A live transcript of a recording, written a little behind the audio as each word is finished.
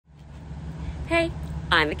Hey,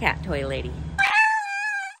 I'm the cat toy lady.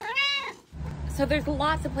 So there's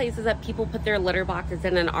lots of places that people put their litter boxes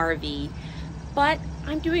in an RV, but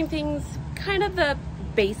I'm doing things kind of the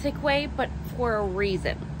basic way, but for a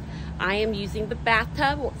reason. I am using the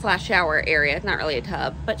bathtub / shower area, not really a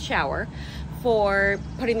tub, but shower, for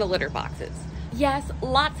putting the litter boxes. Yes,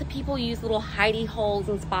 lots of people use little hidey holes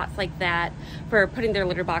and spots like that for putting their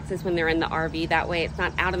litter boxes when they're in the RV. That way it's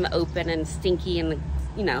not out in the open and stinky and,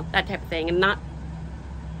 you know, that type of thing, and not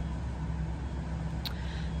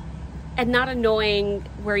annoying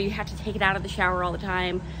where you have to take it out of the shower all the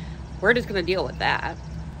time. We're just gonna deal with that.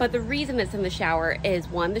 But the reason it's in the shower is,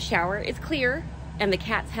 one, the shower is clear and the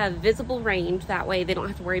cats have visible range. That way they don't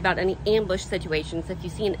have to worry about any ambush situations. If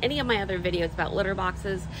you've seen any of my other videos about litter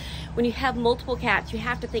boxes, when you have multiple cats, you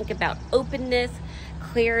have to think about openness,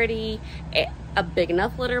 clarity, a big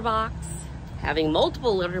enough litter box, having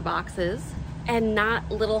multiple litter boxes, and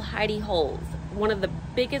not little hidey holes. One of the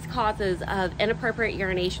biggest causes of inappropriate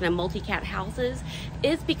urination in multi-cat houses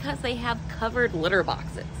is because they have covered litter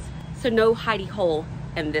boxes. So no hidey hole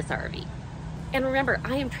in this RV. And remember,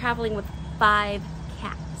 I am traveling with 5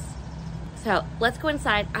 cats. So let's go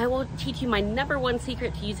inside. I will teach you my #1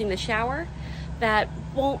 secret to using the shower that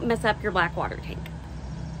won't mess up your black water tank.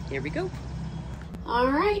 Here we go. All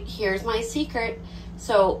right, here's my secret.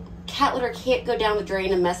 So cat litter can't go down the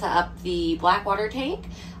drain and mess up the black water tank.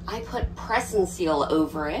 I put press and seal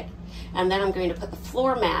over it, and then I'm going to put the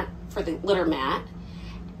floor mat for the litter mat,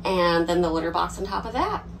 and then the litter box on top of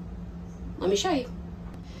that. Let me show you.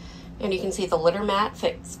 And you can see the litter mat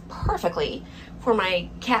fits perfectly. For my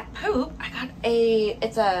cat poop, I got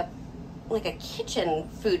it's like a kitchen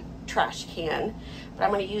food trash can, but I'm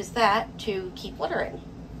gonna use that to keep litter in.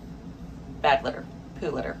 Bad litter, poo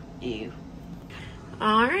litter, ew.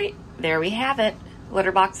 All right, there we have it.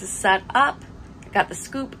 Litter box is set up. Got the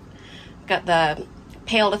scoop, got the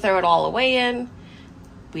pail to throw it all away in.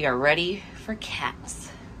 We are ready for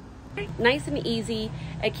cats. Nice and easy.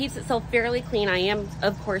 It keeps itself fairly clean. I am,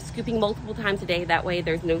 of course, scooping multiple times a day. That way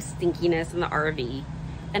there's no stinkiness in the RV.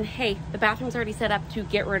 And hey, the bathroom's already set up to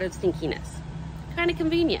get rid of stinkiness. Kind of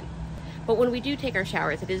convenient. But when we do take our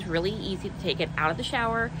showers, it is really easy to take it out of the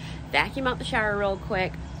shower, vacuum out the shower real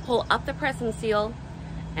quick, pull up the press and seal,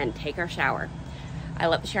 and take our shower. I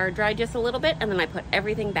let the shower dry just a little bit, and then I put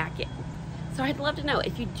everything back in. So I'd love to know,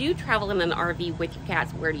 if you do travel in an RV with your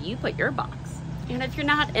cats, where do you put your box? And if you're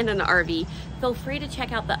not in an RV, feel free to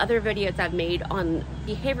check out the other videos I've made on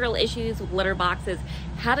behavioral issues with litter boxes,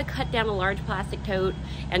 how to cut down a large plastic tote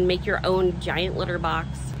and make your own giant litter box.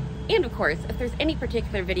 And of course, if there's any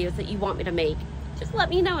particular videos that you want me to make, just let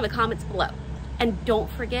me know in the comments below. And don't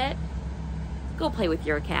forget, go play with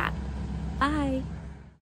your cat. Bye.